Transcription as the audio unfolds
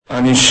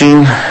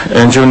Anishin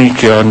and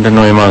Jonikia the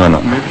Noimagana.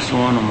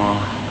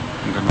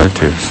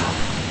 Relatives.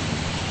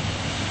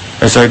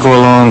 As I go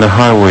along the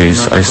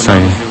highways, I see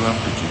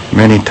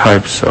many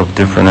types of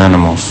different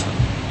animals.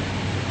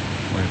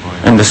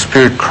 And the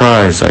spirit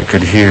cries, I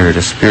could hear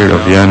the spirit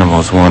of the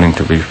animals wanting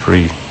to be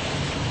free.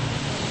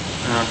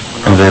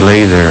 And they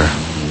lay there.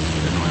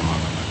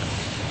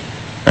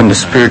 And the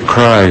spirit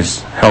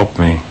cries, help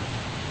me,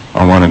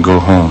 I want to go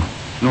home.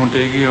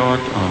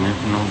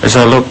 As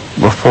I look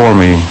before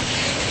me,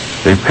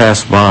 they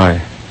pass by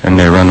and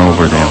they run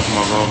over them.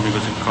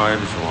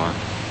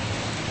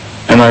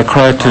 And I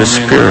cry to the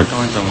spirit,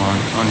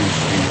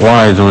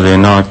 why do they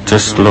not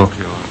just look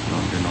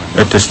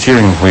at the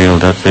steering wheel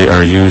that they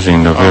are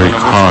using, the very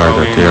car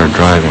that they are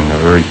driving, the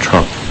very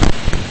truck?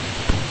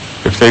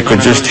 If they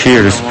could just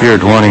hear the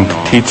spirit wanting to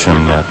teach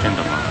them that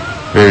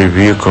very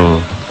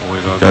vehicle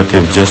that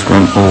they've just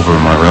run over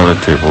my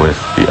relative with,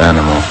 the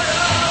animal,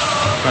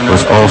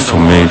 was also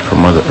made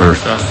from Mother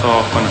Earth.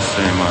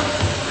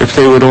 If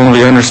they would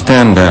only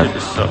understand that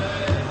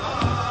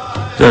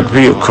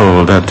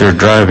vehicle that they're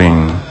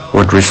driving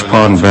would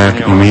respond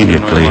back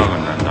immediately,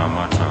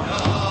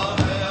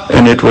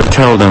 and it would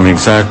tell them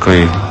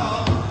exactly,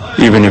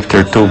 even if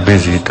they're too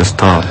busy to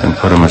stop and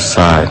put them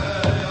aside,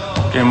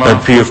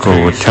 that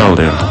vehicle would tell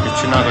them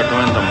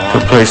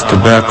to place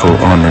tobacco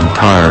on them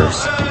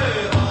tires,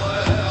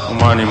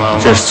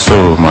 just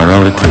so my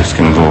relatives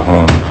can go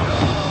home,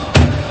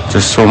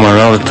 just so my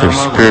relative's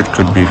spirit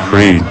could be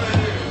freed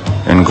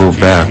and go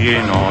back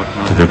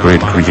to the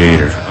great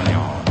Creator.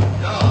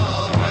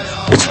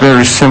 It's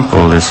very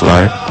simple, this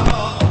life,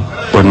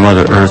 what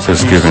Mother Earth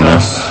has given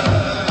us.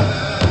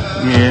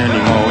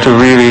 To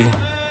really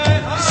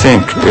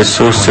think is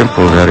so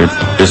simple that it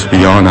is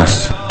beyond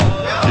us.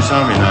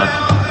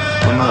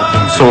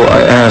 So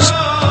I asked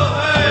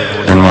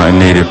in my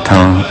native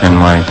tongue and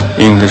my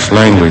English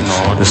language,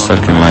 the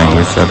second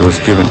language that was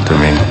given to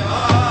me,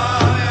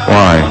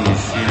 why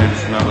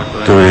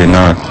do they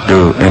not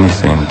do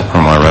anything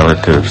for my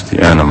relatives, the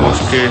animals?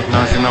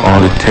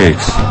 All it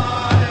takes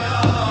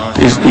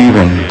is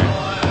even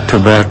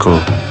tobacco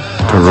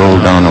to roll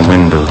down a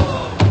window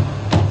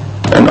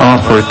and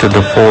offer it to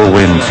the four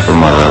winds for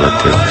my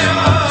relatives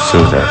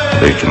so that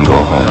they can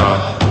go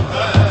home.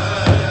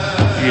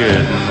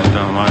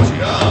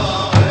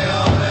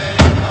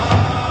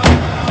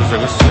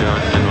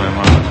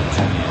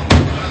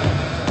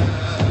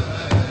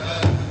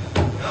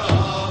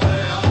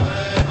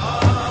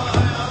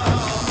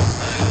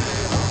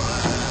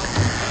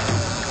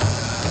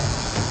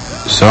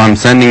 So I'm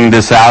sending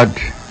this out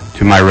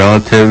to my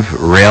relative,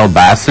 Rail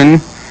Bassin.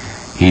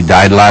 He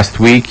died last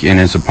week in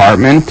his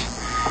apartment.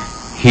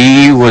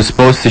 He was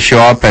supposed to show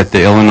up at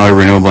the Illinois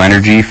Renewable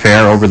Energy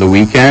Fair over the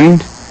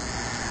weekend,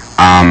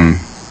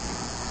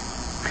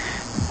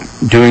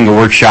 doing a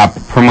workshop,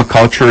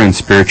 Permaculture and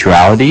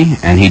Spirituality,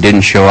 and he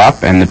didn't show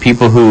up. And the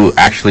people who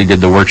actually did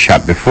the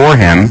workshop before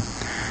him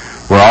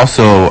were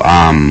also,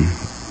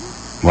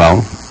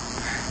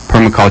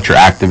 permaculture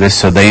activists,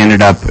 so they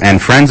ended up,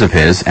 and friends of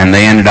his, and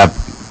they ended up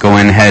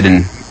going ahead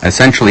and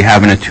essentially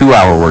having a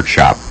 2-hour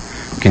workshop,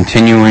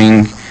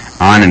 continuing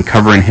on and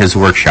covering his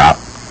workshop.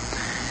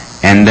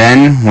 And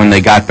then when they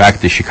got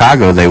back to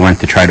Chicago, they went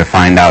to try to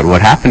find out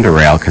what happened to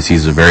Rail, because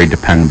he's a very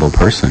dependable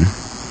person.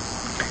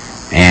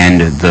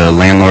 And the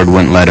landlord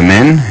wouldn't let him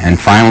in, and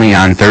finally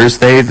on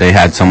Thursday they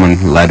had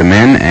someone let him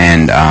in,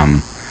 and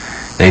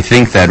they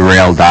think that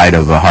Rail died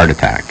of a heart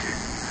attack.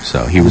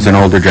 So he was an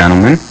older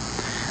gentleman,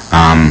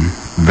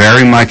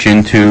 very much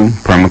into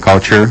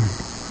permaculture,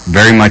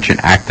 very much an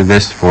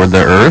activist for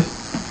the earth,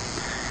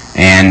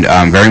 and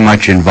very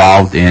much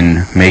involved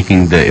in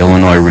making the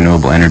Illinois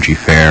Renewable Energy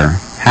Fair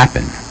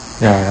happen.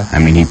 Yeah. I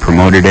mean, he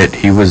promoted it.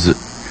 He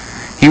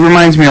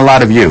reminds me a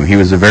lot of you. He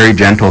was a very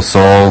gentle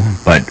soul,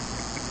 but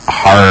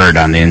hard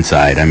on the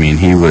inside. I mean,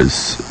 he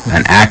was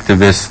an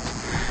activist,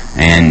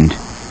 and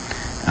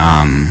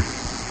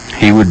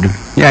he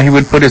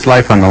would put his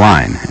life on the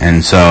line.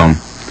 And so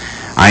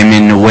I'm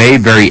in a way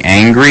very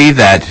angry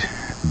that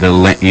the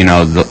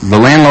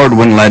landlord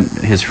wouldn't let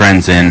his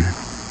friends in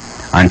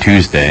on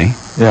Tuesday.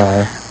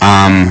 Yeah.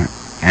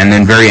 And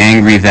then very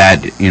angry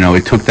that,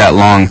 it took that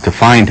long to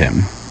find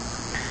him.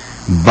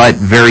 But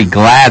very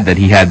glad that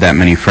he had that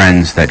many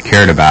friends that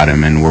cared about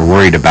him and were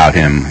worried about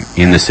him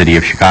in the city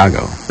of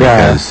Chicago.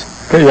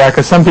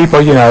 Because some people,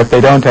 if they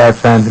don't have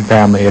friends and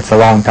family, it's a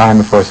long time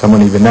before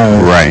someone even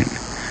knows. Right.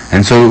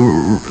 And so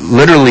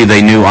literally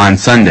they knew on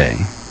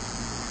Sunday.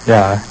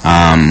 Yeah.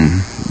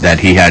 That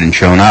he hadn't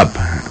shown up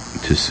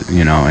to,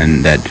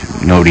 and that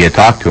nobody had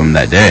talked to him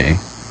that day.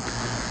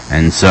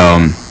 And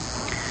so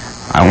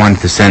I wanted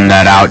to send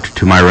that out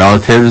to my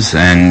relatives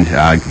and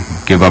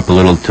give up a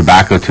little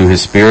tobacco to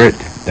his spirit,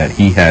 that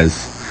he has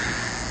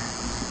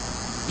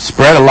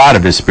spread a lot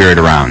of his spirit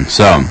around.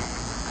 So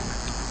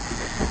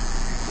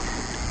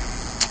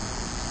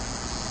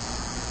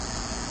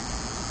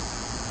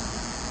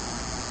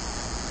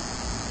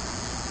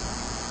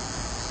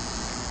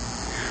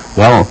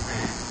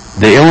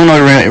the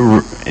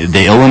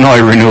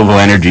Illinois Renewable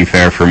Energy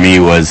Fair for me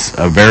was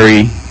a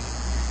very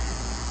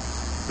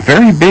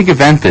very big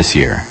event this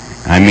year.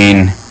 I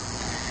mean,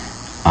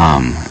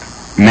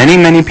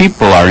 many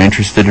people are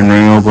interested in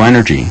renewable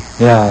energy.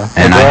 Yeah,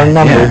 and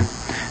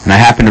I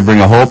happened to bring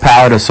a whole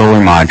pallet of solar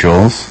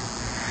modules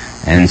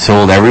and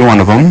sold every one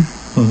of them.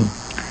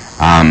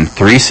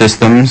 3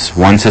 systems,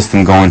 1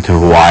 system going to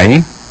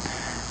Hawaii.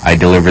 I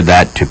delivered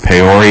that to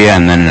Peoria,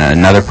 and then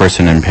another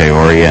person in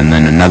Peoria, and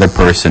then another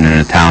person in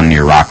a town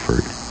near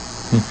Rockford.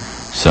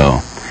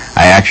 So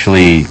I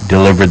actually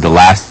delivered the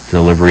last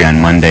delivery on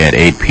Monday at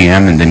 8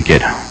 p.m. and didn't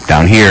get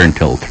down here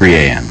until 3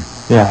 a.m.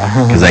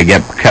 Yeah. Because I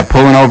kept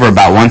pulling over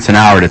about once an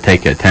hour to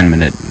take a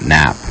 10-minute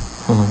nap.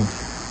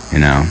 You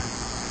know.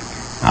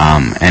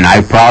 And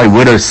I probably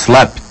would have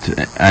slept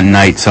a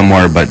night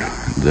somewhere, but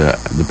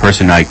the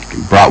person I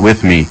brought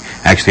with me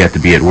actually had to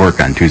be at work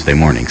on Tuesday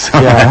morning. So,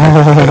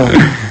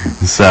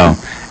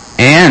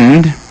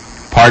 and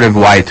part of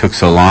why it took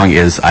so long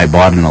is I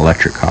bought an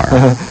electric car.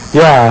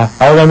 Yeah,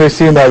 I remember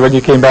seeing that when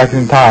you came back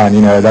in town.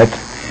 You know, that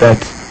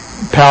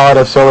pallet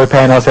of solar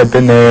panels had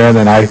been there, and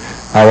then I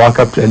walk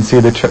up and see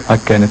the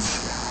truck, and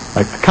it's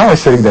like the car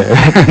is sitting there.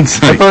 Like,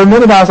 for a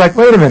minute I was like,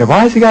 wait a minute, why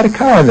has he got a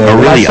car in there? A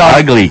really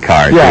ugly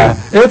car, yeah,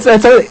 too.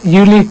 It's a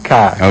unique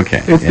car.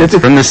 Okay, it's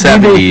from the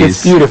 70s. Unique,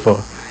 it's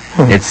beautiful.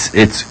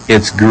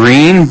 It's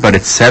green, but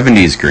it's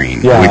 70s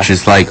green, which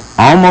is like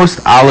almost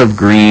olive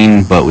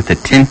green, but with a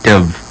tint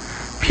of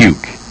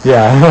puke.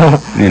 Yeah.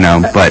 You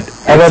know, but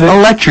it's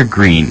electric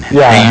green.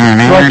 Yeah,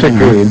 it's electric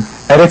green.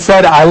 And it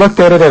said, I looked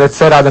at it, and it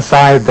said on the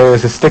side there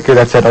was a sticker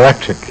that said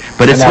electric.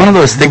 But it's one of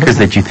those stickers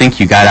that you think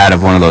you got out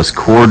of one of those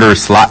quarter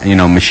slot,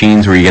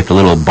 machines where you get the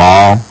little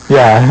ball.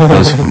 Yeah.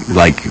 Those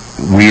like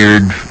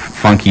weird,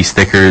 funky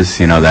stickers,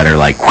 that are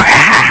like.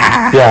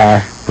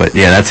 Yeah. But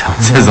yeah, that's how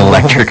it says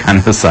electric on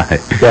the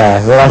side.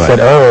 Yeah. Then I said,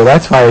 oh,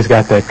 that's why he's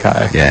got that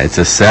car. Yeah, it's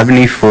a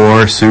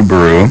 '74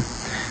 Subaru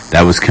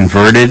that was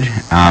converted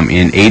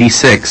in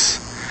 '86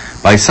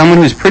 by someone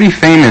who's pretty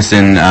famous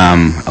in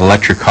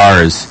electric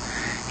cars.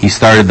 He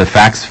started the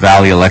Fox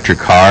Valley Electric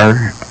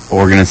Car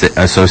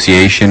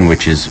Association,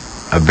 which is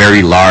a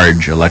very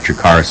large electric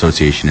car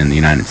association in the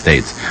United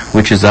States,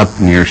 which is up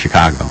near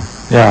Chicago.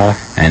 Yeah.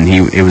 And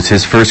it was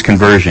his first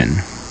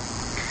conversion.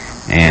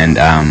 And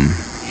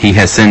he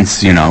has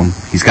since,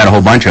 he's got a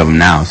whole bunch of them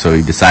now, so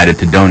he decided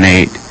to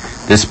donate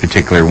this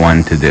particular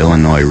one to the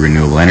Illinois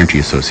Renewable Energy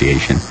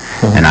Association.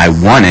 And I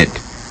won it.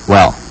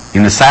 Well,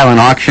 in the silent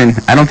auction,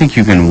 I don't think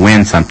you can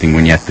win something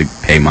when you have to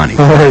pay money.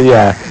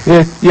 Yeah,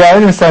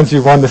 in a sense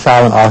you won the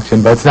silent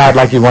auction, but it's not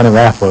like you won a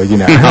raffle,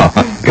 No.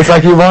 It's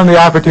like you won the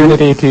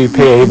opportunity to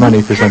pay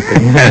money for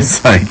something.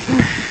 It's like,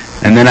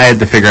 and then I had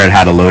to figure out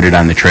how to load it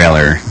on the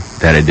trailer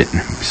that I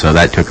didn't, so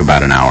that took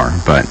about an hour,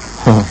 but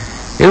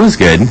it was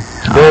good.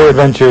 Very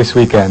adventurous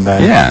weekend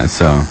then. Yeah,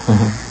 so,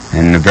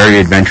 and a very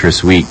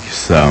adventurous week,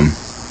 so.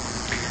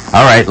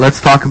 All right, let's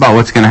talk about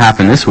what's going to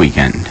happen this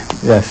weekend.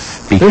 Yes.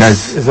 Because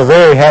this is a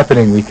very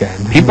happening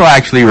weekend. People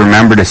actually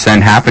remember to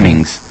send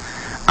happenings.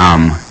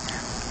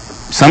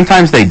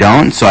 Sometimes they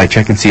don't, so I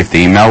check and see if the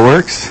email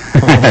works.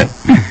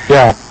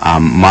 Yeah.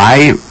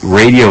 My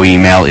radio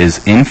email is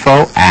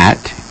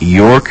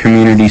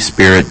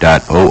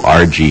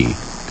info@yourcommunityspirit.org.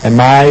 And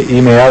my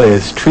email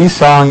is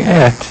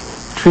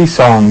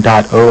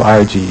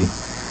treesong@treesong.org.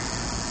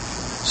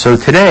 So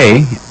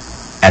today,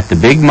 at the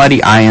Big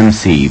Muddy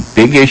IMC,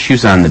 big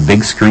issues on the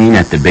big screen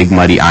at the Big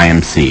Muddy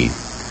IMC.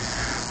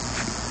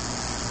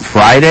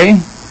 Friday,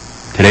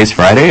 today's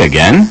Friday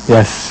again.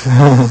 Yes.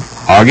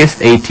 August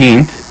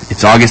 18th,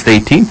 it's August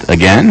 18th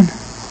again.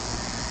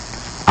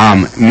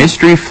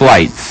 Mystery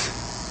Flights,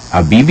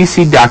 a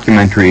BBC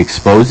documentary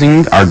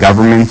exposing our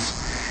government's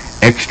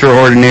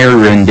extraordinary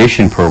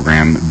rendition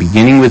program,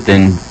 beginning with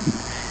an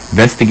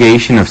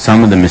investigation of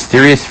some of the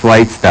mysterious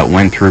flights that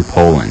went through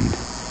Poland.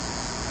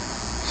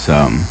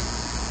 So,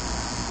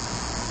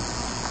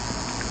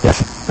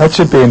 yes, that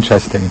should be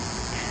interesting.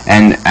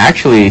 And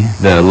actually,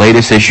 the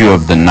latest issue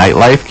of the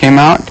Nightlife came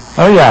out.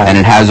 Oh, yeah. And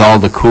it has all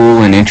the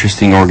cool and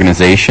interesting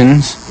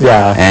organizations.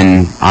 Yeah.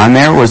 And on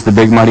there was the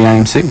Big Muddy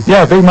IMC.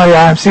 Yeah, Big Muddy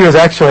IMC is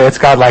actually, it's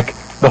got like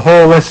the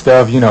whole list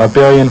of, a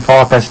billion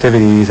fall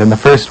festivities, and the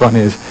first one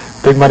is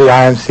Big Muddy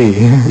IMC.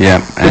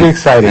 Yeah. Pretty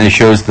exciting. And it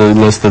shows the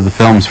list of the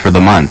films for the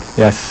month.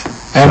 Yes.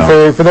 And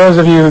for those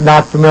of you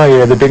not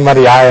familiar, the Big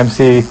Muddy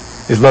IMC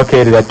is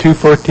located at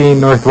 214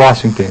 North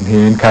Washington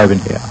here in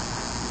Carbondale.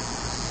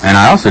 And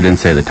I also didn't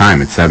say the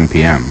time. It's 7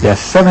 p.m. Yes,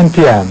 7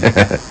 p.m.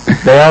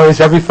 They always,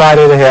 every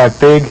Friday, they have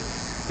big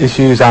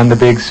issues on the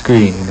big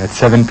screen at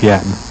 7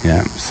 p.m.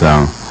 Yeah,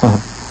 so.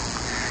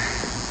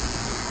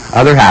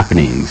 Other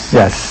happenings.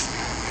 Yes.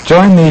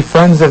 Join the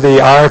Friends of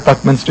the R.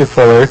 Buckminster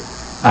Fuller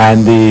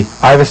and the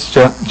Ivis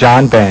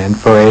John Band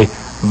for a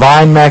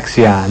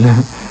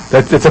Vine-Maxion.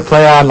 It's a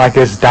play on like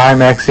his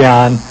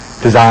Dime-Maxion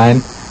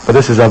design, but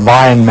this is a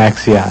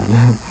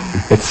Vine-Maxion.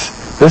 It's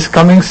this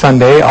coming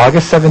Sunday,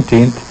 August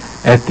 17th,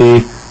 at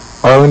the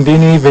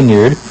Orlandini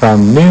Vineyard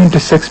from noon to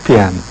 6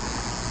 p.m.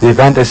 The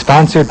event is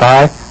sponsored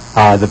by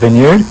the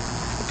Vineyard,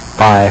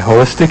 by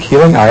Holistic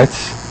Healing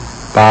Arts,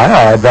 by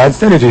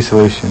Advanced Energy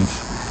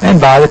Solutions,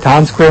 and by the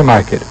Town Square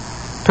Market.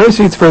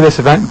 proceeds for this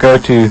event go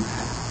to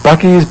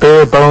Bucky's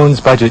Bare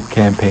Bones Budget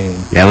Campaign.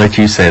 Yeah, I'll let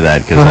you say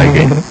that because I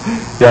get...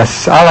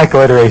 Yes, I like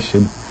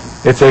alliteration.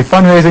 It's a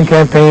fundraising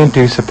campaign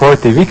to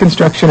support the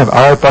reconstruction of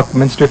our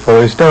Buckminster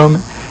Fuller's Dome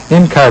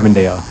in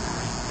Carbondale.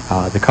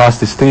 The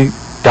cost is $3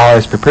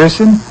 per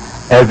person.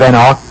 Ed Van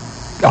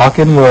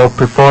Auken will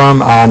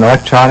perform on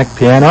electronic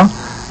piano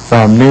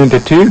from noon to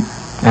 2,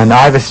 and the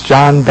Ivis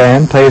John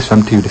Band plays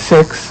from 2 to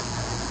 6.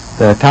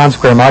 The Town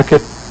Square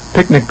Market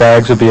picnic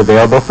bags will be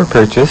available for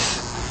purchase,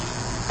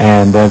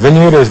 and the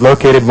vineyard is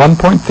located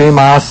 1.3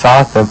 miles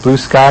south of Blue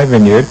Sky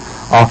Vineyard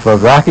off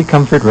of Rocky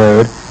Comfort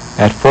Road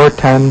at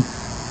 410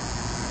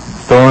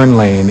 Thorn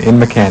Lane in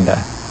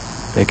Macanda.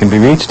 They can be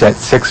reached at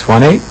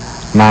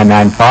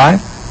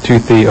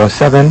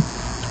 618-995-2307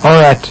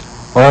 or at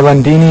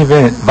Orlandini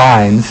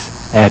Vines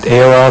at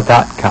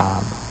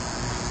AOL.com.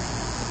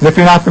 And if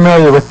you're not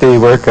familiar with the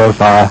work of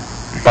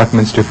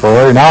Buckminster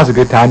Fuller, now's a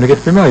good time to get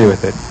familiar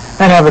with it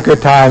and have a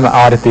good time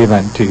out at the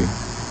event too.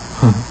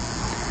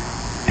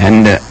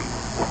 And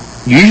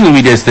usually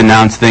we just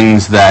announce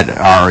things that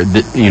are,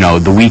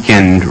 the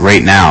weekend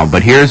right now.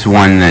 But here's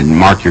one that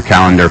mark your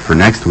calendar for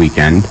next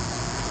weekend.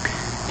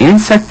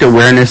 Insect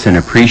Awareness and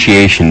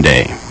Appreciation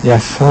Day.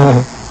 Yes.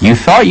 You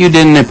thought you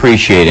didn't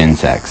appreciate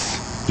insects.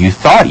 You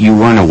thought you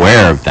weren't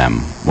aware of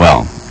them.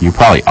 Well, you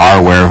probably are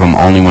aware of them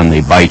only when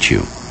they bite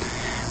you.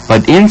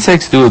 But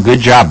insects do a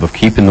good job of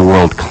keeping the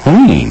world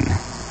clean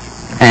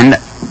and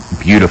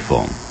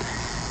beautiful.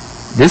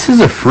 This is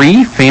a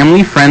free,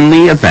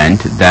 family-friendly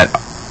event that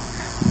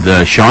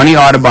the Shawnee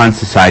Audubon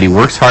Society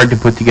works hard to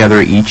put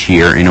together each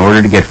year in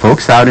order to get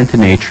folks out into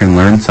nature and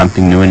learn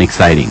something new and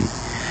exciting.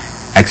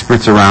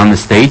 Experts around the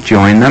state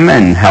join them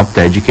and help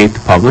to educate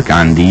the public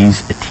on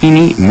these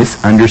teeny,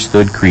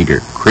 misunderstood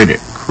critter.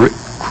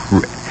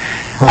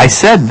 I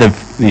said the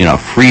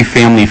free,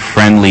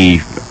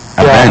 family-friendly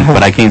event,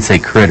 but I can't say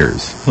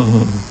critters.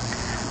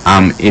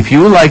 If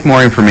you would like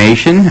more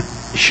information,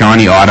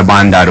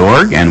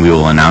 ShawneeAudubon.org, and we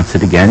will announce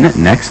it again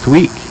next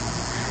week.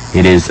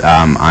 It is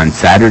on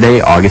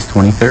Saturday, August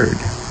 23rd.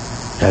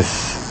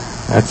 Yes,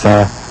 that's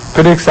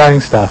pretty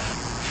exciting stuff.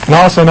 And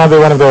also another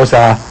one of those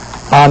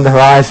on the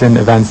horizon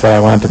events that I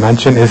wanted to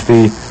mention is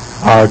the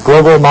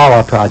Global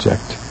Mala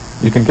Project.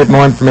 You can get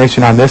more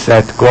information on this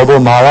at Global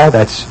Mala,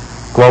 that's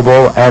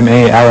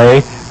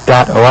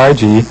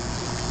globalmala.org.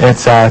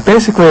 It's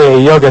basically a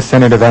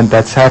yoga-centered event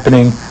that's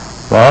happening,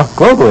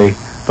 globally.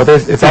 But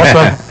it's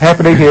also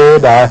happening here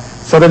in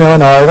Southern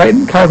Illinois, right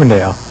in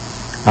Carbondale.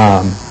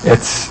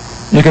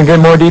 You can get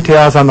more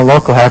details on the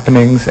local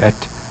happenings at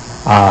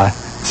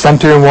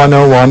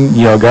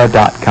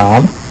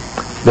center101yoga.com.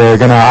 They're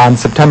going to, on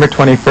September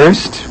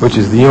 21st, which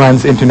is the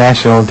UN's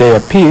International Day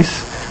of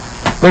Peace,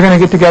 they're going to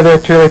get together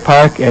at Turley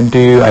Park and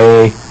do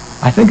I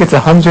think it's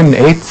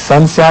 108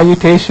 sun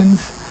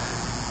salutations,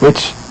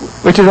 which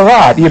is a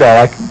lot.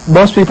 Like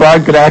most people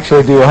aren't going to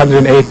actually do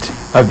 108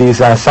 of these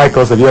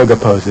cycles of yoga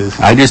poses.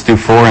 I just do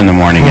 4 in the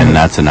morning, and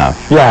that's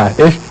enough. Yeah,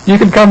 if you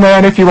can come there,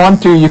 and if you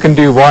want to, you can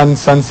do one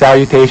sun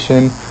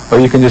salutation, or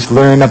you can just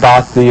learn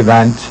about the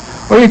event,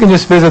 or you can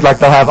just visit.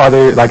 They'll have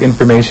other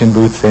information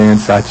booths there and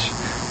such.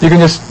 You can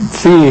just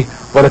see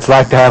what it's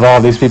like to have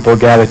all these people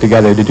gather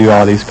together to do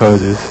all these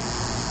poses.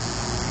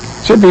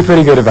 Should be a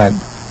pretty good event.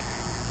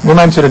 We'll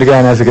mention it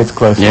again as it gets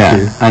closer. Yeah.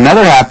 Too.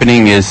 Another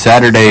happening is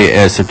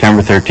Saturday,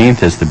 September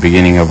 13th, is the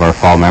beginning of our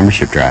fall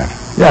membership drive.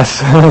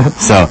 Yes.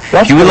 So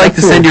if you would like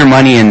to send your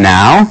money in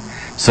now,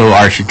 so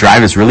our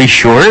drive is really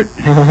short,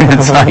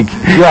 it's like...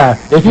 Yeah,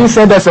 if you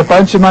send us a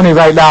bunch of money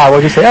right now,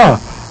 we'll just say,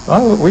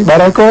 we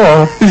better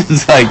go.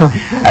 It's like...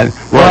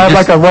 we'll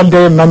have a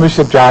one-day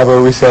membership drive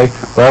where we say,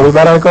 we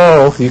better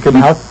go. You can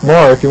help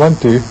more if you want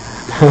to.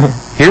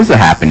 Here's a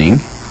happening.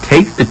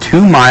 Take the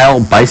 2-mile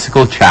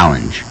bicycle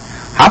challenge.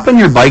 Hop on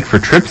your bike for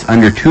trips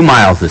under 2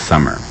 miles this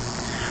summer.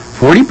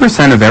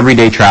 40% of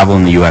everyday travel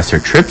in the U.S. are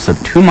trips of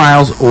 2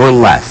 miles or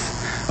less,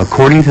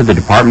 according to the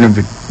Department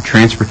of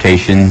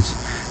Transportation's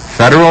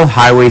Federal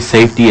Highway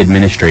Safety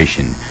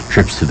Administration.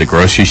 Trips to the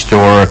grocery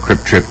store, a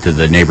quick trip to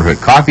the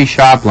neighborhood coffee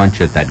shop, lunch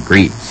at that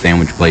great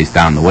sandwich place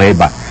down the way,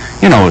 but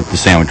the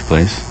sandwich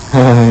place.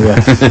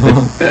 Yes.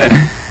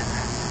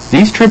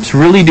 These trips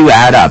really do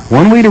add up.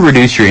 One way to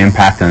reduce your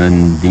impact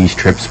on these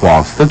trips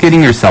while still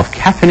getting yourself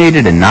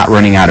caffeinated and not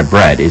running out of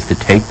bread is to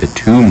take the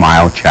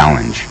 2-mile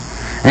challenge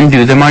and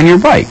do them on your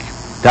bike.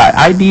 The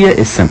idea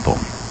is simple.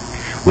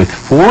 With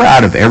 4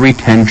 out of every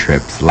 10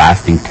 trips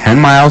lasting 10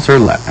 miles or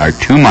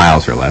 2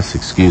 miles or less,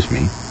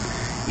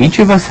 each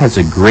of us has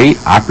a great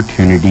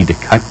opportunity to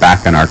cut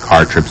back on our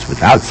car trips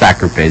without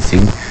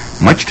sacrificing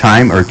much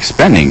time or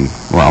expending,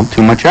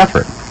 too much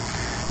effort.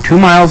 2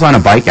 miles on a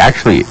bike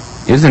actually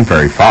isn't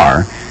very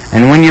far,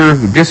 and when you're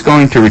just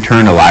going to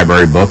return a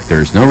library book,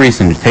 there's no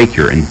reason to take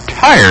your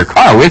entire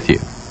car with you.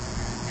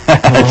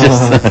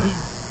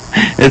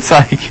 It's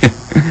like...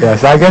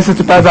 Yes, I guess it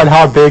depends on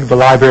how big the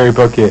library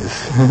book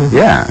is.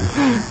 Yeah.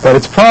 But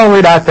it's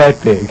probably not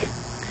that big.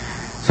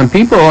 Some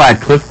people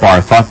at Cliff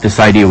Bar thought this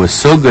idea was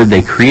so good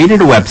they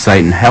created a website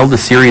and held a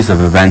series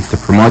of events to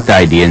promote the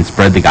idea and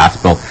spread the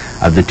gospel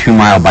of the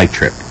 2-mile bike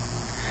trip.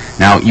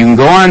 Now, you can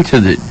go on to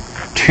the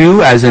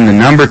 2 as in the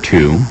number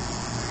 2,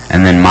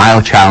 and then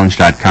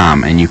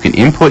milechallenge.com, and you can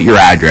input your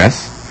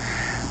address.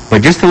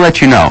 But just to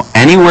let you know,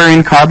 anywhere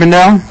in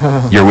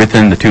Carbondale, you're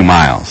within the 2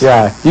 miles.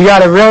 Yeah, you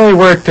got to really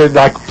work to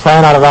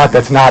plan out a route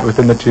that's not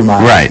within the 2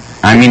 miles. Right.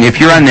 I mean, if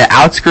you're on the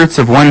outskirts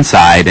of one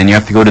side and you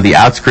have to go to the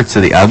outskirts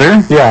of the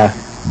other,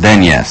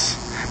 then yes.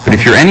 But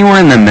if you're anywhere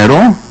in the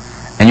middle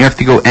and you have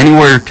to go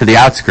anywhere to the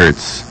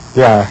outskirts,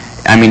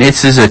 I mean,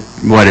 this is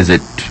what is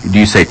it? Do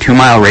you say 2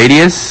 mile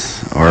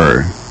radius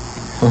or?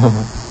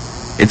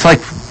 It's like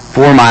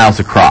 4 miles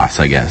across,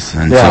 I guess.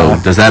 And so,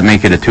 does that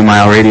make it a 2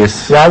 mile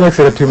radius? Yeah, it makes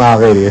it a 2 mile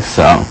radius.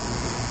 So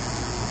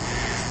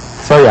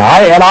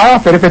yeah, I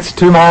often, if it's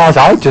 2 miles,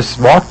 I just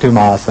walk 2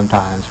 miles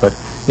sometimes. But,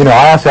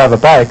 I also have a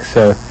bike,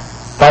 so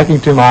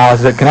biking 2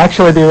 miles, it can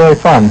actually be really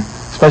fun,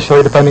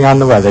 especially depending on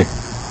the weather.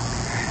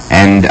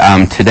 And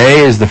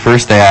today is the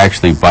first day I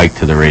actually biked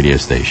to the radio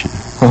station.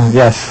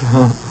 Yes.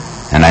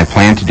 And I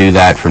plan to do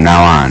that from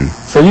now on.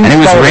 And it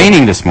was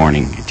raining this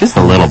morning, just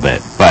a little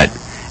bit, but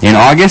in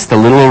August, a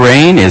little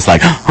rain is like,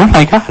 oh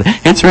my God,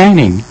 it's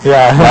raining.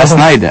 Yeah. Last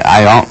night,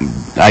 I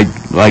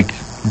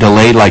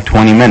delayed like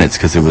 20 minutes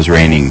because it was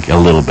raining a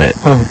little bit.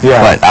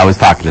 But I was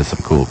talking to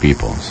some cool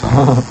people.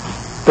 So.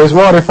 There's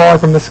water falling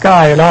from the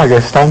sky in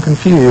August. I'm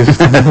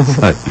confused.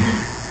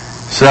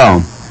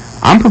 So,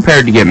 I'm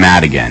prepared to get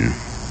mad again.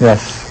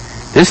 Yes.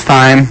 This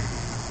time,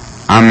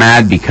 I'm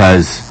mad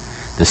because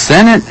the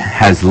Senate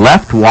has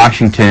left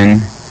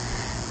Washington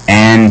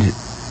and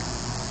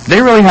they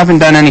really haven't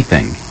done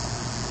anything.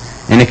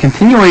 In a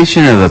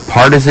continuation of the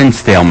partisan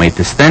stalemate,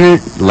 the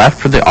Senate left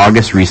for the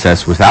August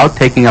recess without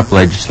taking up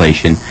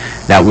legislation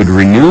that would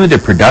renew the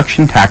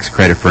production tax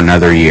credit for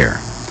another year.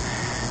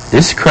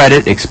 This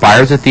credit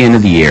expires at the end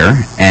of the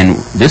year, and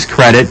this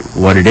credit,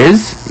 what it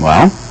is,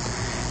 well,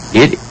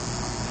 it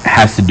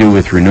has to do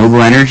with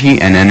renewable energy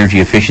and energy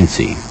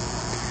efficiency.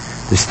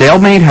 The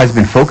stalemate has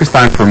been focused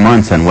on for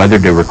months on whether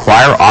to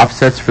require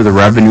offsets for the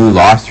revenue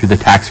lost through the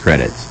tax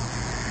credits.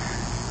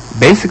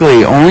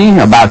 Basically, only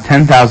about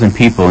 10,000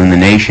 people in the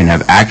nation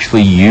have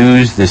actually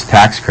used this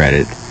tax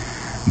credit,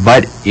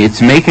 but it's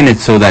making it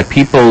so that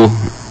people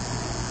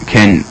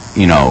can,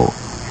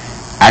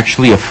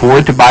 actually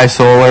afford to buy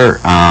solar,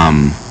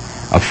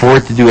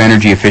 afford to do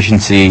energy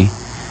efficiency,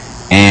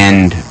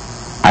 and,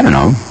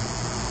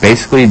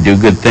 basically do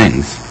good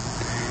things.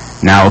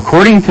 Now,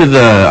 according to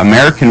the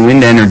American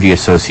Wind Energy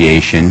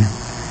Association,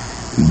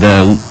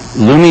 the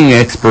looming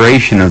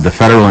expiration of the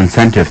federal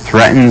incentive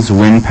threatens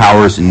wind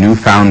power's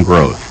newfound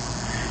growth.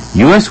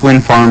 U.S.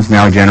 wind farms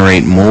now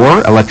generate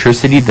more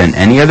electricity than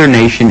any other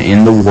nation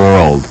in the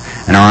world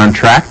and are on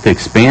track to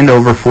expand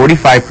over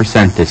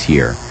 45% this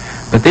year.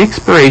 But the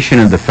expiration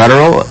of the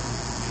federal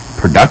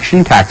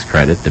production tax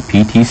credit, the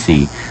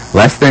PTC,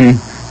 less than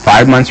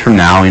 5 months from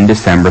now in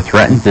December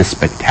threatens this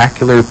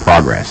spectacular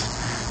progress.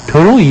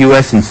 Total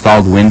U.S.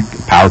 installed wind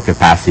power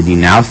capacity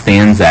now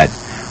stands at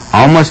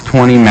almost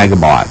 20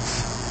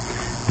 megawatts.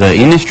 The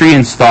industry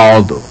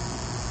installed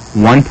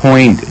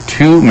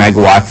 1.2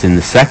 megawatts in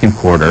the second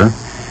quarter,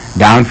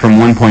 down from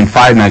 1.5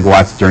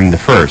 megawatts during the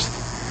first.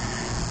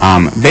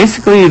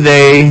 Basically,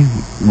 they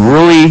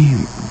really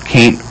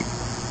can't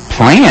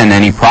plan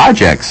any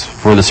projects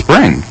for the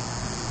spring.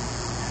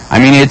 I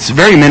mean, it's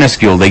very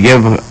minuscule. They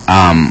give,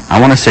 I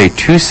want to say,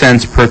 2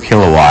 cents per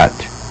kilowatt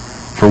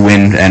for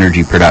wind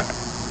energy production,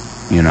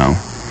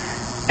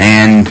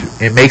 and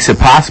it makes it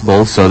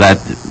possible so that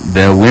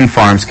the wind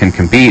farms can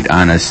compete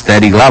on a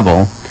steady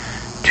level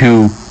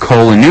to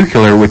coal and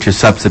nuclear, which is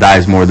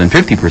subsidized more than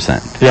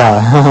 50%.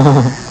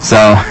 Yeah.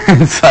 So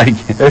it's like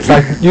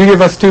you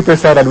give us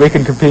 2% and we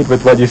can compete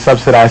with what you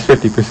subsidize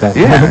 50%.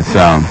 Yeah.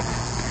 So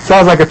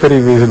sounds like a pretty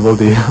reasonable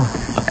deal.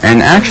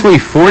 And actually,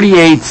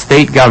 48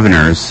 state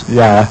governors.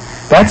 Yeah,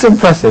 that's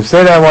impressive.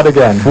 Say that one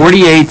again.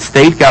 48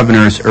 state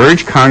governors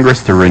urged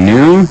Congress to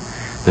renew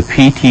the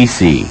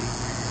PTC.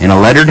 In a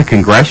letter to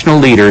congressional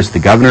leaders, the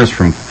governors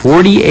from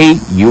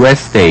 48 U.S.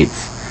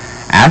 states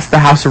asked the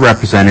House of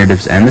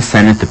Representatives and the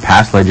Senate to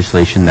pass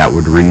legislation that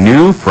would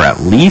renew for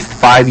at least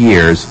 5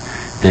 years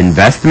the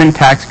investment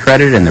tax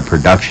credit and the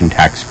production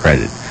tax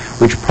credit,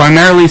 which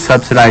primarily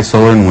subsidize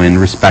solar and wind,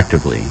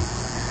 respectively.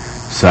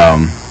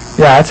 So,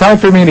 yeah, it's hard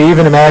for me to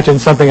even imagine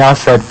something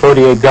else that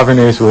 48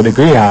 governors would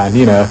agree on,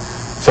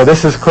 So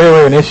this is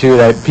clearly an issue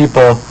that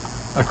people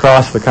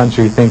across the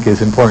country think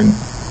is important.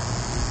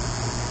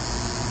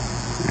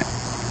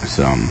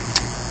 So,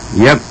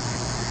 yep.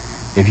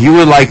 If you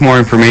would like more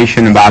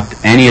information about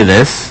any of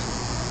this,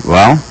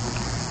 well,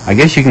 I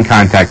guess you can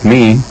contact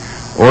me,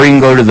 or you can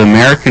go to the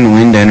American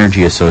Wind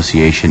Energy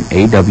Association,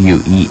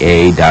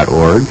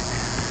 awea.org,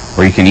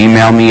 or you can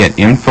email me at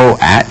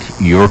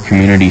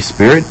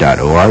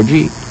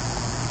info@yourcommunityspirit.org.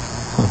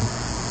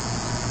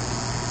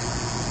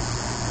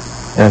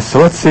 Yes, so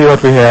let's see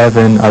what we have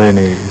in other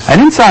news. I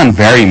didn't sound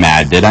very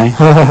mad, did I?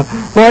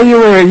 Well, you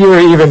were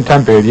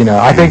even-tempered,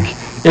 I think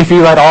if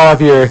you let all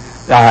of your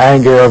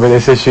anger over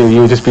this issue,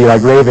 you would just be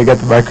like raving at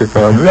the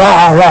microphone.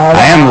 Rah, rah, rah.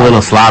 I am a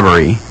little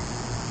slobbery.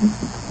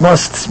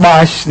 Must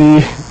smash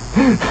the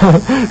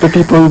The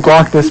people who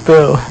blocked this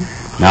bill.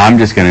 Now I'm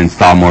just going to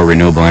install more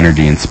renewable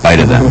energy in spite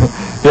of them.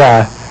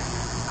 Yeah.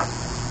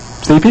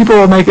 See, people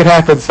will make it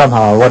happen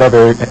somehow,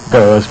 whatever it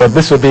goes, but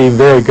this would be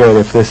very good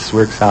if this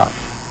works out.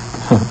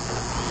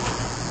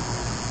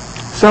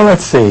 So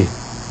let's see.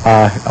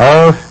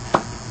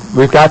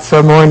 We've got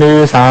some more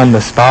news on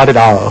the spotted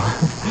owl.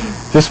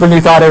 Just when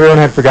you thought everyone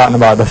had forgotten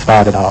about the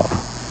spotted owl.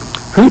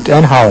 Hoot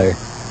and holler.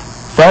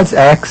 Feds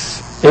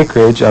X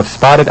acreage of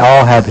spotted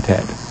owl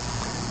habitat.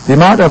 The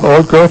amount of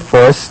old-growth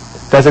forest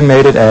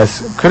designated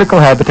as critical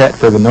habitat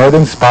for the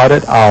northern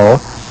spotted owl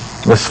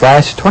was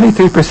slashed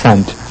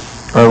 23%,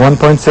 or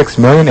 1.6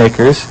 million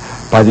acres,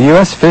 by the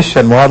U.S. Fish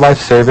and Wildlife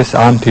Service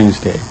on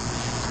Tuesday.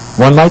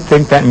 One might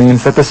think that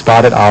means that the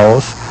spotted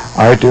owls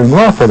are doing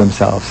well for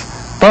themselves,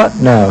 but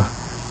no.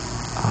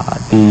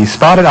 The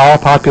spotted owl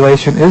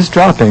population is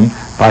dropping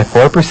by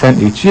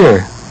 4% each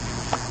year.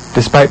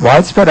 Despite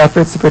widespread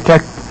efforts to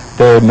protect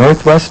their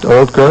northwest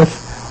old-growth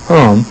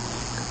home,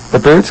 the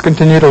birds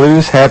continue to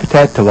lose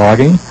habitat to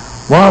logging,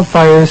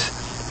 wildfires,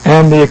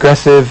 and the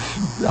aggressive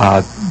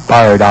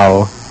barred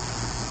owl.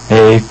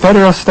 A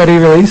federal study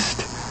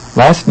released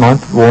last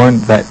month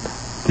warned that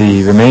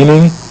the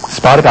remaining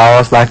spotted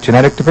owls lack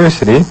genetic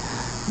diversity,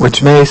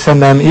 which may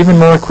send them even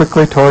more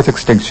quickly towards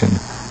extinction.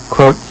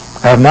 Quote,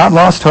 "I have not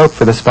lost hope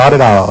for the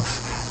spotted owls,"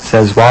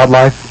 says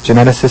wildlife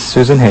geneticist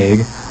Susan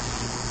Haig.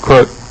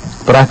 Quote,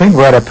 "But I think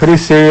we're at a pretty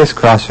serious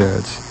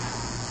crossroads.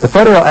 The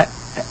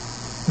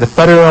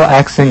federal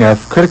axing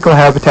of critical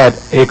habitat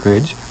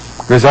acreage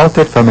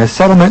resulted from a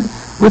settlement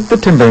with the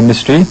timber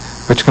industry,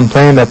 which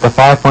complained that the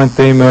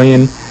 5.3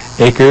 million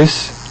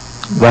acres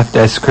left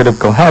as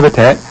critical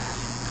habitat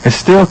is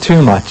still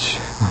too much."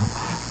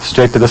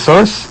 Straight to the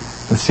source,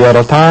 the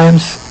Seattle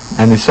Times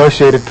and the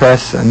Associated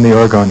Press and the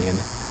Oregonian.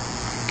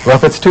 Well,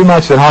 if it's too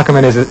much, then how come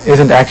it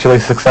isn't actually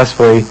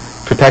successfully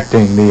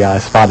protecting the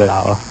spotted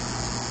owl?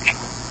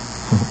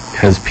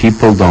 Because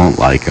people don't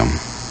like them.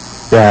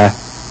 Yeah.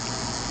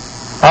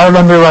 I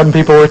remember when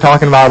people were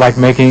talking about like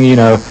making,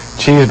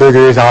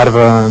 cheeseburgers out of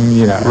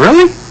them,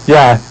 Really?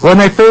 Yeah. When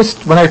I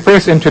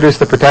first introduced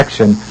the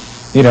protection,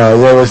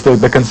 there was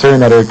the concern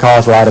that it would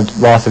cause a lot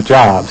of loss of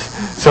jobs.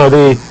 So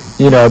the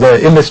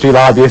industry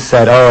lobbyists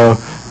said,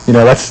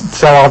 let's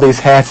sell all these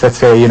hats that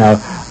say,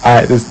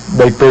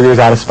 make burgers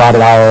out of spotted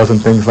owls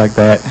and things like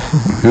that.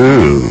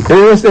 Ooh.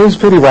 It was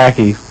pretty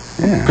wacky.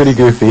 Yeah. Pretty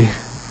goofy.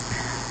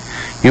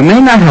 You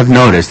may not have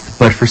noticed,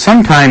 but for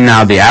some time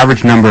now, the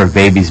average number of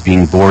babies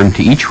being born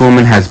to each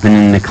woman has been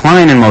in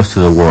decline in most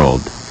of the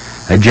world.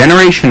 A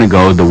generation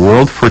ago, the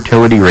world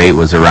fertility rate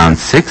was around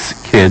 6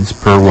 kids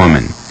per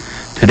woman.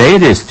 Today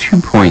it is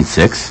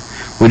 2.6,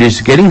 which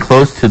is getting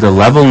close to the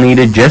level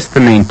needed just to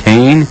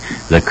maintain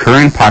the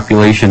current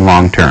population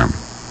long term.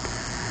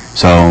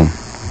 So,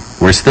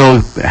 we're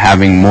still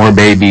having more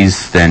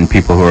babies than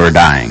people who are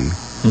dying.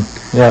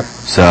 Yeah.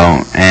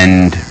 So,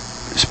 and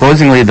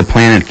supposedly the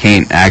planet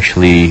can't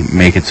actually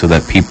make it so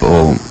that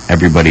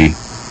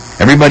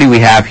everybody we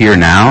have here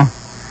now,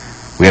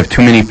 we have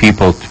too many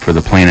people for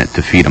the planet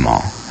to feed them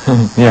all.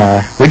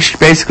 Yeah. Which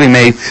basically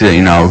makes,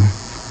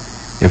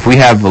 if we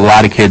have a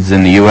lot of kids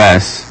in the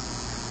U.S.,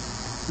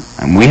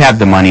 and we have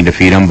the money to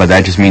feed them, but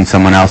that just means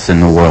someone else in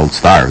the world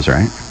starves,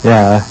 right?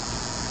 Yeah.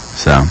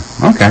 So,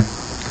 okay.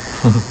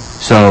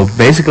 So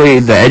basically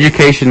the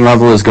education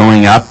level is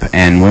going up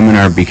and women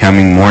are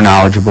becoming more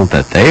knowledgeable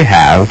that they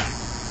have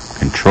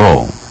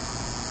control.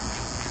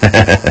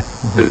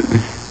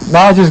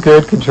 Knowledge is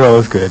good, control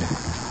is good.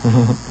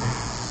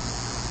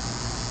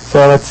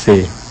 So let's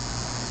see.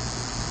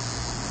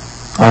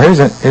 Oh, here's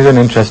an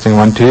interesting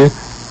one too.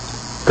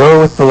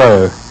 Go with the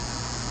low.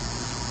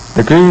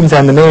 The Greens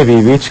and the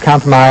Navy reach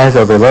compromise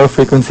over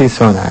low-frequency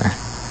sonar.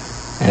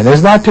 And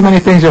there's not too many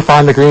things you'll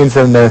find the Greens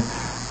and the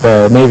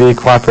Navy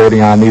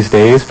cooperating on these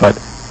days, but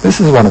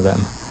this is one of them.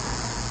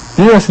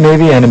 The U.S.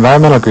 Navy and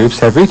environmental groups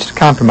have reached a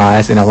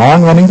compromise in a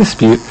long-running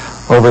dispute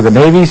over the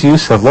Navy's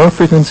use of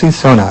low-frequency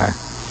sonar,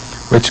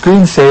 which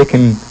Greens say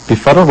can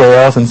befuddle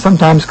whales and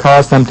sometimes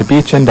cause them to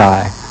beach and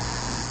die.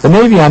 The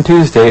Navy on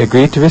Tuesday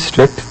agreed to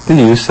restrict the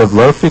use of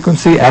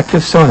low-frequency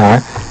active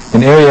sonar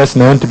in areas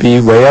known to be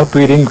whale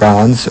breeding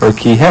grounds or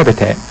key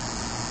habitat.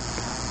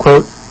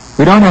 Quote,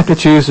 "We don't have to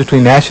choose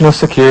between national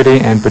security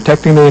and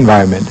protecting the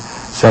environment,"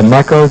 said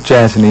Michael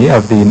Jasny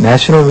of the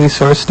National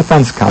Resource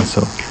Defense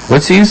Council.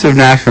 What's the use of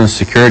national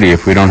security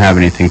if we don't have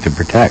anything to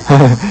protect?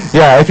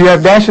 Yeah, if you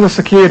have national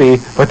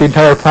security, but the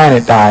entire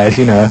planet dies,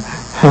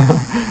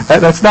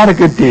 that's not a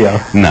good deal.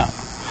 No.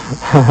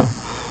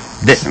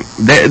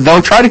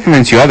 They'll try to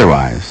convince you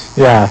otherwise.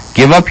 Yeah.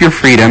 Give up your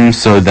freedom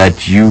so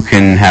that you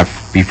can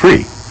be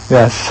free.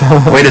 Yes.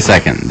 Wait a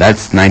second,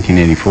 that's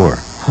 1984.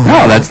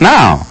 No, that's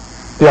now.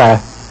 Yeah.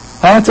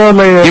 That's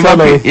only...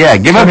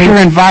 Give up your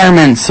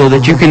environment so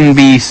that you can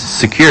be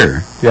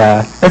secure.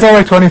 Yeah. It's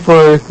only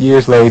 24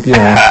 years late, If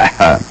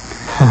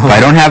I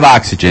don't have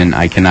oxygen,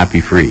 I cannot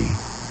be free.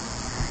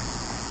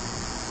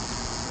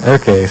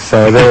 Okay,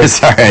 so there's...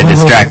 Sorry, I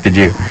distracted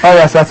you. Oh,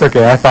 yes, that's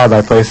okay. I found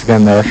that place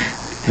again, though.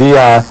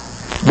 The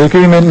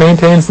agreement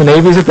maintains the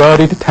Navy's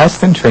ability to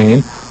test and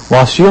train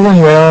while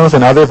shielding whales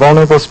and other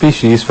vulnerable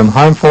species from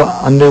harmful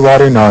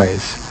underwater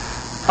noise.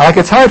 Like,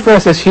 it's hard for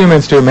us as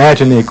humans to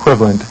imagine the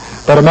equivalent,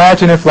 but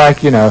imagine if,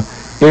 like, you're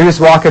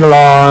just walking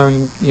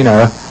along,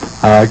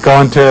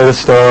 going to the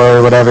store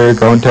or whatever,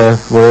 going to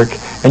work,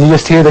 and you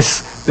just hear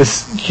this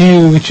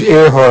huge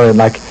air horn,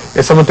 like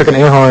if someone took an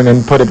air horn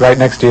and put it right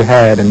next to your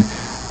head, and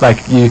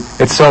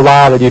it's so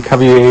loud that you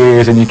cover your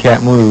ears and you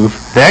can't move.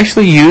 They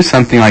actually use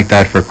something like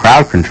that for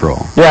crowd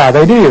control. Yeah,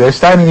 they do. They're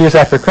starting to use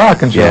that for crowd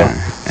control.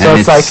 Yeah, so and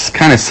it's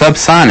kind of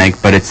subsonic,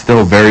 but it's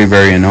still very,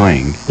 very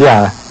annoying.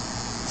 Yeah.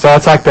 So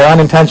it's like they're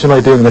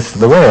unintentionally doing this to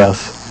the whales.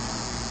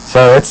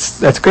 So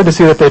it's good to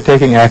see that they're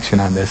taking action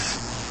on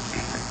this.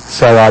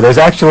 So there's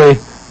actually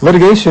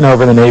litigation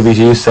over the Navy's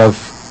use of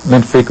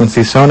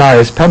mid-frequency sonar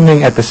is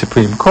pending at the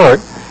Supreme Court.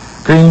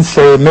 Greens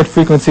say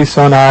mid-frequency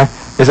sonar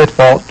is at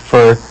fault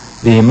for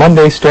the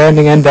Monday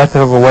stranding and death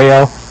of a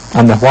whale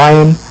on the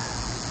Hawaiian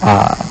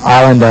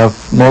island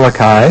of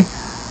Molokai.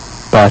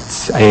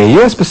 But a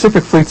U.S.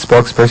 Pacific Fleet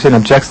spokesperson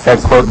objects that,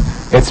 quote,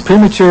 it's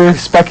premature,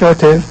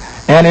 speculative,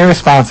 and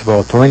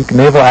irresponsible to link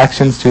naval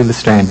actions to the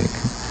stranding.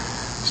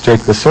 Straight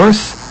to the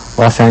source,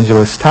 Los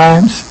Angeles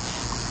Times,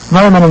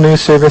 Environmental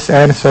News Service,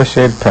 and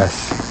Associated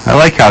Press. I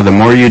like how the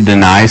more you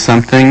deny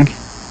something,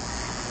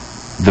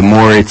 the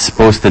more it's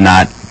supposed to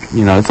not,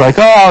 it's like,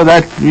 oh,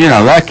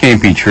 that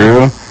can't be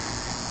true.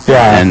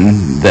 Yeah.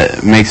 And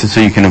that makes it so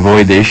you can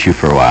avoid the issue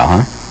for a while,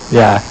 huh?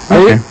 Yeah.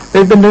 Okay.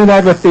 They've been doing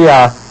that with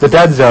the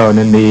dead zone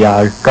in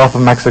the Gulf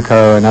of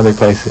Mexico and other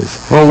places.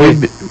 Well,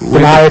 we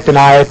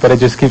deny it, but it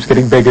just keeps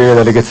getting bigger,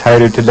 that it gets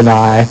harder to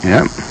deny.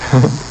 Yep.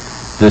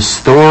 The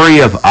story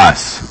of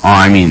us,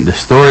 the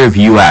story of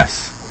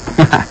U.S.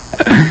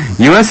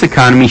 U.S.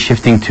 economy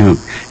shifting to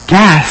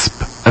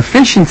gasp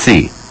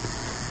efficiency.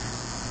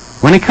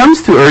 When it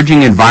comes to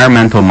urging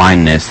environmental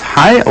mindedness,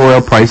 high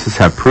oil prices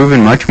have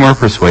proven much more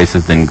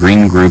persuasive than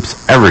green groups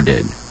ever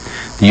did.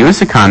 The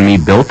U.S. economy,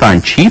 built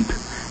on cheap,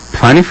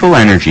 plentiful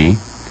energy,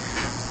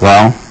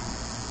 well,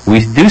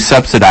 we do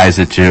subsidize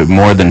it to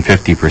more than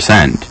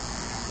 50%.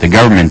 The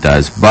government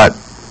does, but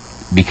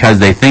because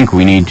they think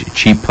we need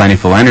cheap,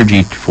 plentiful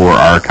energy for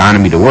our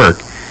economy to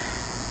work.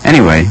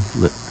 Anyway,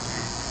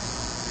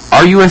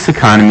 our U.S.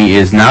 economy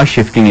is now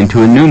shifting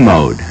into a new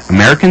mode.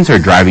 Americans are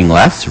driving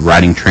less,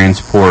 riding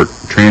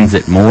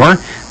transit more,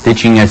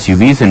 ditching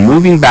SUVs, and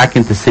moving back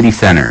into city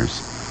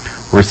centers.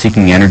 We're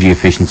seeking energy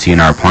efficiency in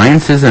our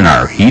appliances and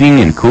our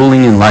heating and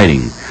cooling and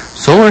lighting.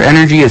 Solar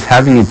energy is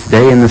having its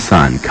day in the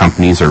sun.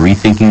 Companies are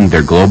rethinking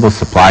their global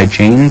supply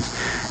chains,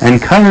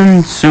 and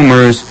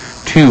consumers,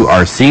 too,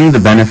 are seeing the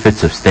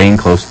benefits of staying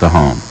close to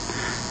home.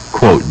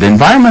 Quote, the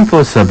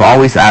environmentalists have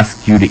always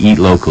asked you to eat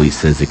locally,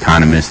 says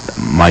economist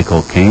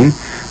Michael Caine,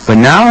 but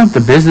now the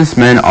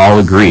businessmen all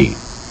agree.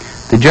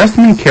 The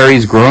adjustment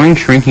carries growing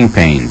shrinking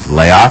pains,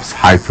 layoffs,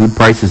 high food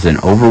prices, and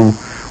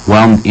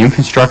overwhelmed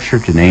infrastructure,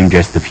 to name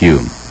just a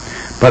few.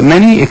 But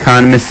many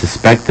economists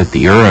suspect that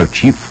the era of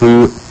cheap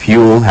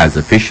fuel has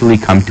officially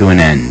come to an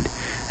end,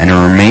 and it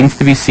remains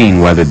to be seen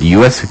whether the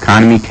U.S.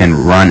 economy can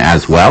run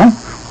as well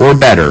or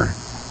better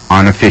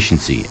on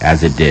efficiency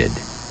as it did.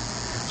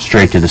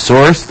 Straight to the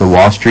source, the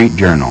Wall Street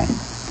Journal.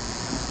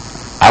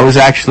 I was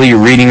actually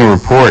reading a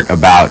report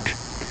about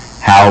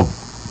how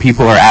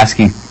people are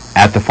asking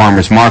at the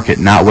farmer's market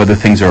not whether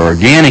things are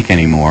organic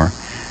anymore,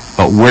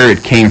 but where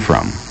it came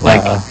from.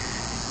 Like,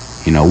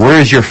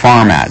 where is your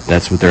farm at?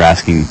 That's what they're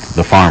asking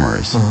the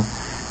farmers.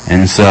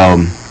 And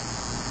so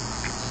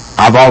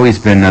I've always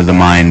been of the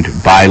mind,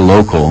 buy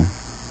local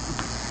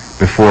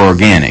before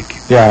organic.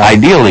 Yeah.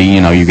 Ideally,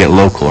 you get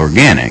local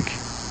organic.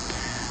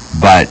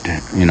 But,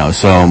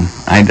 so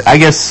I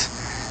guess,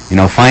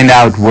 find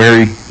out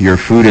where your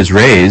food is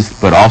raised,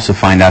 but also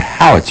find out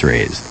how it's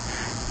raised.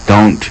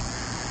 Don't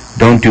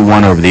do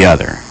one over the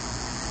other.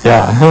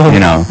 Yeah.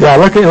 Yeah,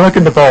 look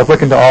into both.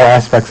 Look into all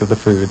aspects of the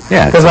food.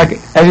 Yeah. Because,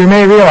 as you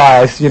may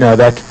realize,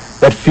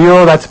 that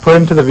fuel that's put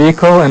into the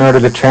vehicle in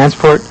order to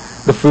transport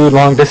the food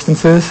long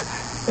distances,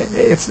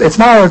 it's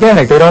not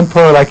organic. They don't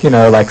pour,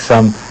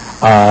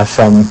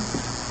 some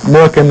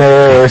milk in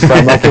there or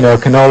some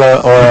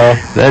canola oil.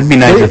 That'd be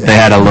nice if they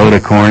had a load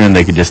of corn and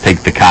they could just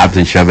take the cobs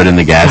and shove it in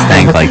the gas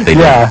tank like they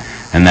did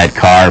in that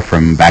car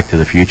from Back to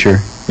the Future.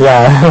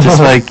 Yeah.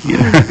 Just like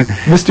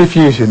Mr.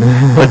 Fusion.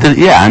 But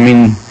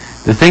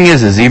the thing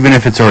is even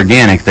if it's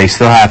organic, they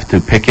still have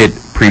to pick it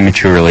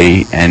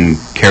prematurely and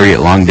carry it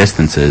long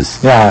distances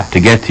to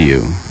get to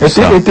you.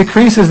 It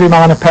decreases the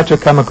amount of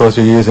petrochemicals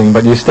you're using,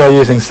 but you're still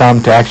using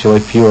some to actually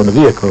fuel the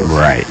vehicles.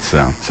 Right.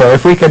 So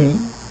if we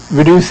can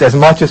reduce as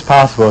much as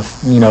possible,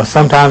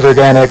 sometimes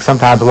organic,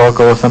 sometimes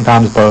local,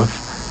 sometimes both.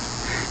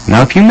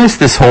 Now, if you missed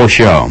this whole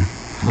show,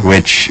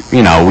 which,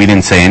 we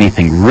didn't say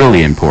anything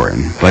really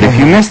important, but if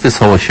you missed this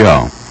whole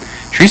show,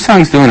 Tree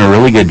Song's doing a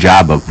really good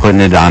job of putting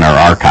it on our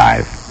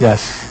archive.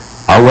 Yes.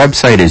 Our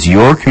website is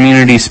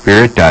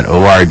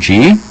yourcommunityspirit.org.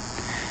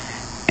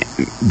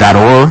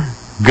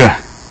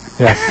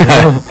 Yes.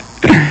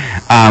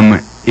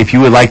 If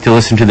you would like to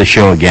listen to the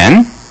show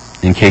again,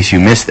 in case you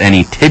missed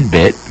any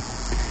tidbit,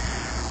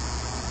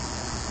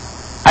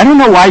 I don't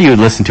know why you would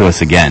listen to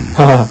us again.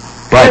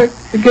 But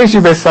in case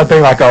you missed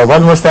something like, oh,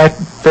 when was that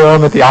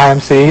film at the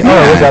IMC?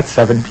 Oh, it was at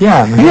 7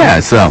 p.m. Yeah,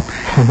 so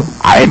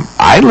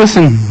I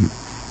listen.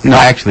 No,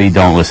 I actually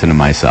don't listen to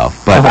myself,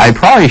 but I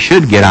probably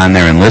should get on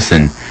there and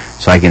listen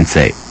so I can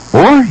say,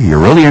 or you're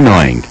really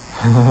annoying.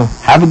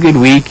 Have a good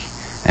week,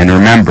 and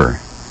remember,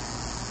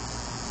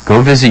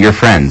 go visit your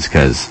friends,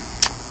 because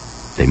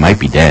they might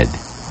be dead.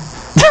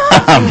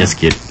 I'm just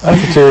kidding.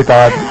 That's a cheery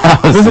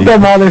thought. Visit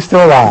them while they're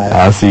still alive.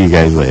 I'll see you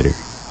guys later.